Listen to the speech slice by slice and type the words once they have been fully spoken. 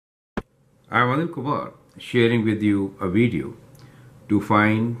I'm Anil Kumar, sharing with you a video to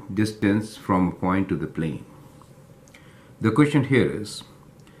find distance from a point to the plane. The question here is,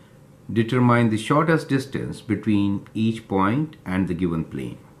 determine the shortest distance between each point and the given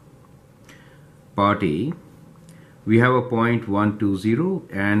plane. Part A, we have a point 1, 2, 0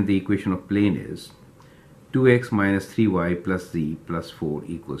 and the equation of plane is 2x minus 3y plus z plus 4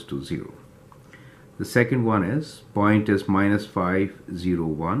 equals to 0. The second one is, point is minus 5, 0,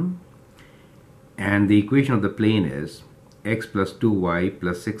 1 and the equation of the plane is x plus 2y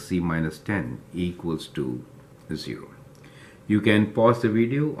plus 6z minus 10 equals to 0. You can pause the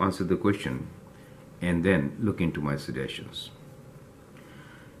video, answer the question, and then look into my suggestions.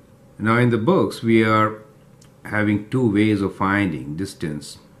 Now in the books we are having two ways of finding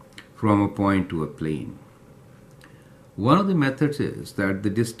distance from a point to a plane. One of the methods is that the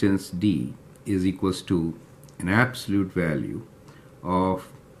distance d is equals to an absolute value of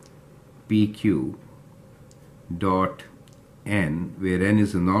pq dot n, where n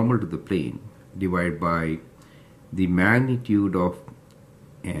is the normal to the plane, divided by the magnitude of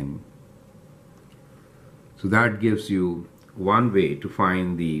n. So that gives you one way to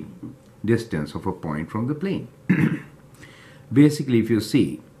find the distance of a point from the plane. Basically, if you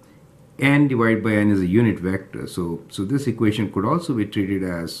see, n divided by n is a unit vector, so this equation could also be treated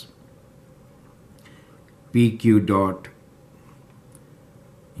as pq dot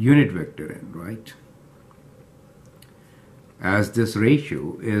unit vector n, right? As this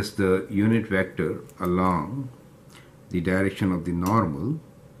ratio is the unit vector along the direction of the normal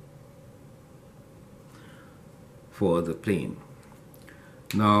for the plane.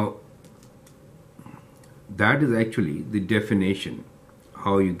 Now that is actually the definition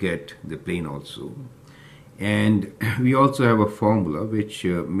how you get the plane also, and we also have a formula which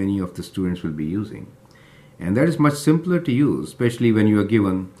many of the students will be using, and that is much simpler to use, especially when you are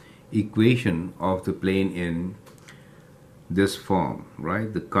given equation of the plane in this form,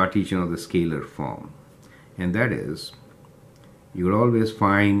 right? The Cartesian or the scalar form. And that is, you will always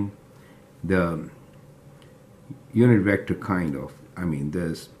find the unit vector kind of,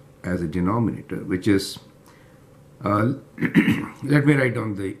 this as a denominator, which is, let me write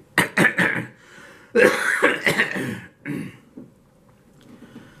down the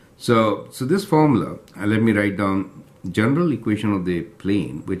so this formula, let me write down general equation of the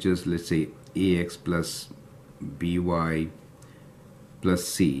plane, which is, let's say, ax plus by plus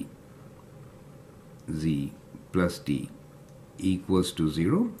c z plus d equals to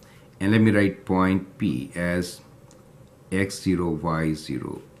 0, and let me write point P as x0,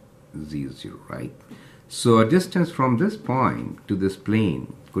 y0, z0, right? So a distance from this point to this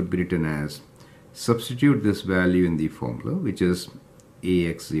plane could be written as, substitute this value in the formula, which is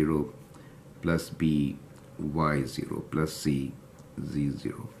ax0 plus b y0 plus c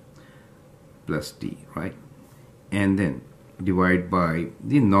z0 plus d, right? And then divide by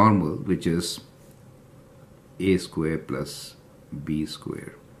the normal, which is a square plus b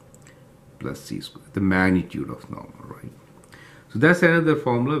square plus c square, the magnitude of normal, right? So that's another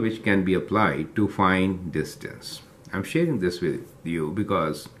formula which can be applied to find distance. I'm sharing this with you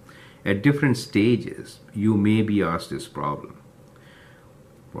because at different stages you may be asked this problem,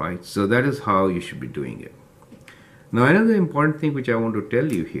 right? So that is how you should be doing it. Now another important thing which I want to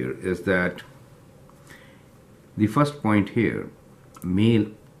tell you here is that the first point here may,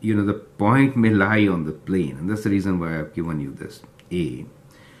 the point may lie on the plane, and that's the reason why I've given you this A.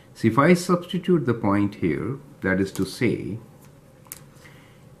 So if I substitute the point here, that is to say,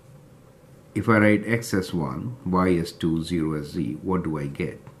 if I write x as 1, y as 2, 0 as z, what do I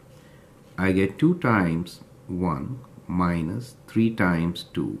get? I get 2 times 1 minus 3 times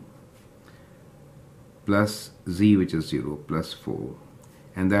 2 plus z, which is 0, plus 4,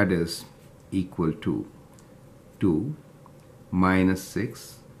 and that is equal to 2 minus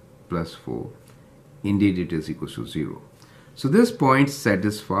 6 plus 4. Indeed, it is equal to 0. So this point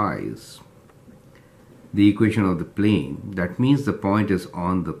satisfies the equation of the plane. That means the point is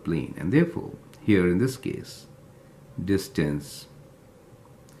on the plane, and therefore here in this case distance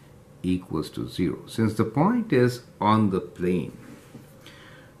equals to 0, since the point is on the plane.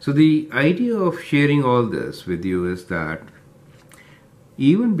 So the idea of sharing all this with you is that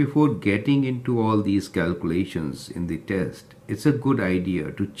even before getting into all these calculations in the test, it's a good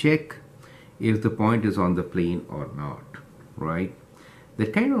idea to check if the point is on the plane or not, right?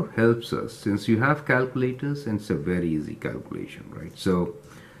 That kind of helps us, since you have calculators and it's a very easy calculation, right? So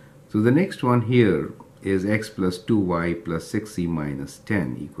the next one here is x plus 2y plus 6z minus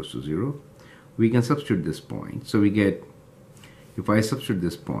 10 equals to 0. We can substitute this point. So we get, if I substitute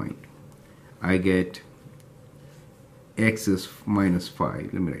this point, I get x is minus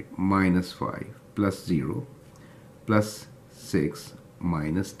 5. Let me write minus 5 plus 0 plus 6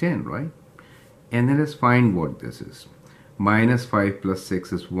 minus 10, right? And then let's find what this is. Minus 5 plus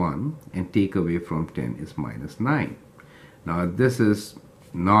 6 is 1, and take away from 10 is minus 9. Now this is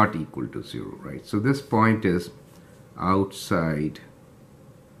not equal to 0, right? So this point is outside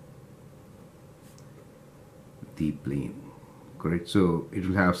the plane, correct? So it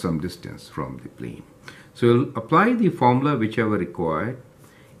will have some distance from the plane. So you'll apply the formula whichever required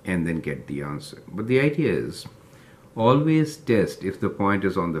and then get the answer. But the idea is always test if the point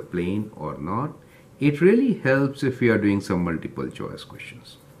is on the plane or not. It really helps if you are doing some multiple choice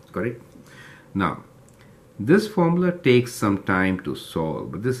questions, correct? Now, this formula takes some time to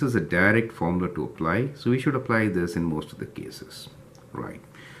solve, but this is a direct formula to apply, so we should apply this in most of the cases, right?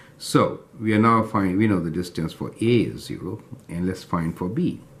 So, we are now we know the distance for A is 0, and let's find for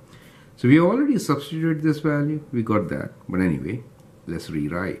B. So, we already substituted this value, we got that, but anyway, let's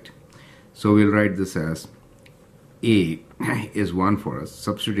rewrite. So, we'll write this as A is 1 for us,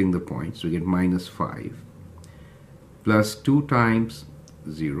 substituting the points, so we get minus 5 plus 2 times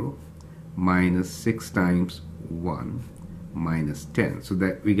 0 minus 6 times 1 minus 10. So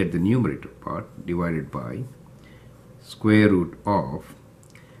that we get the numerator part divided by square root of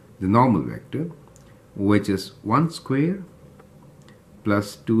the normal vector, which is 1 square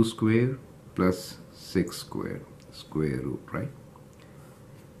plus 2 square plus 6 square root, right?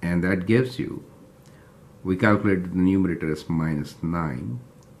 And that gives you, we calculated the numerator as minus 9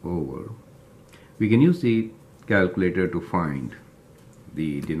 over, we can use the calculator to find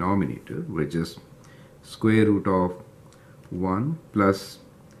the denominator, which is square root of 1 plus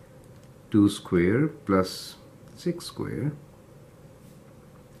 2 square plus 6 square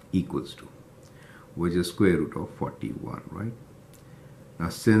equals to, which is square root of 41, right? Now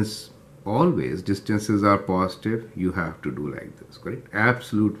since always distances are positive, you have to do like this, correct?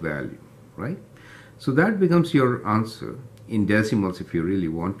 Absolute value, right? So that becomes your answer in decimals if you really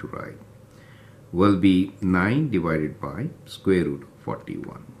want to write, will be 9 divided by square root of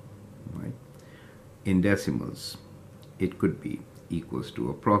 41, right? In decimals, it could be equals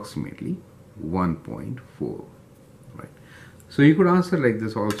to approximately 1.4, right? So you could answer like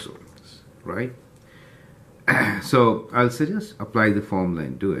this also, right? So I'll suggest apply the formula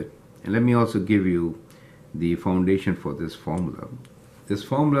and do it. And let me also give you the foundation for this formula. This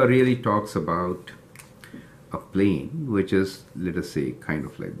formula really talks about a plane, which is, let us say, kind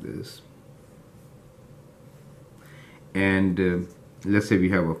of like this. And let's say we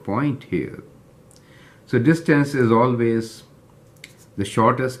have a point here. So distance is always the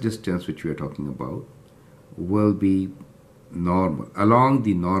shortest distance which we are talking about will be normal, along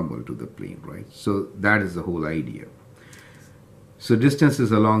the normal to the plane, right? So that is the whole idea. So distance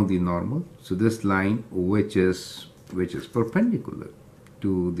is along the normal. So this line which is perpendicular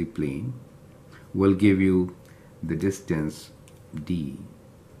to the plane will give you the distance d,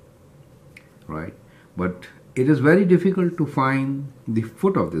 right? But it is very difficult to find the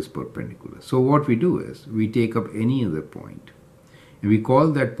foot of this perpendicular. So what we do is we take up any other point and we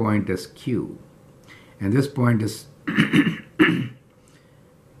call that point as Q, and this point is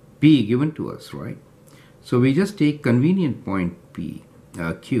P given to us, right? So we just take convenient point P,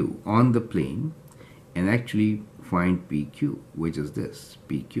 Q on the plane and actually find PQ, which is this,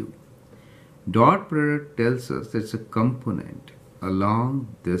 PQ. Dot product tells us that it's a component along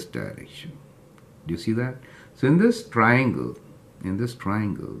this direction. Do you see that? So in this triangle, if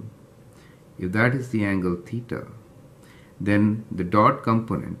that is the angle theta, then the dot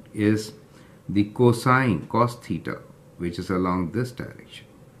component is the cosine cos theta, which is along this direction,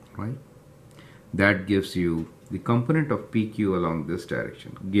 right? That gives you the component of PQ along this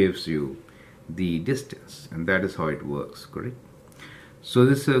direction, gives you the distance, and that is how it works, correct? So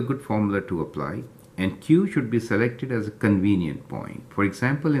this is a good formula to apply, and Q should be selected as a convenient point. For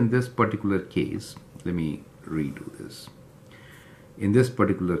example, in this particular case, let me redo this. In this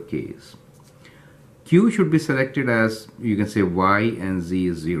particular case, Q should be selected as, you can say Y and Z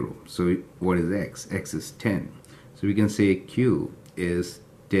is 0. So what is X? X is 10. So we can say Q is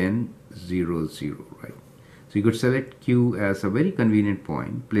 10, 0, 0, right? So you could select Q as a very convenient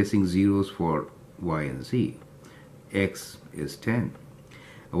point, placing zeros for Y and Z. X is 10.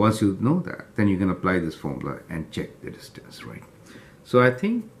 Once you know that, then you can apply this formula and check the distance, right? So I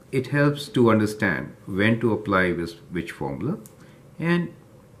think it helps to understand when to apply which formula, and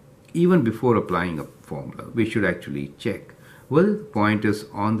even before applying a formula, we should actually check whether the point is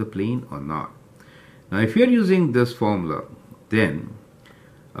on the plane or not. Now if you're using this formula, then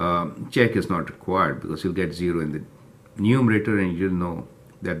check is not required because you'll get 0 in the numerator and you'll know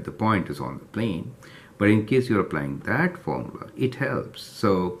that the point is on the plane. But in case you're applying that formula, it helps.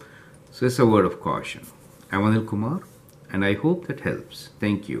 So it's a word of caution. I'm Anil Kumar, and I hope that helps.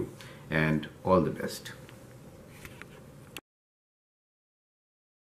 Thank you, and all the best.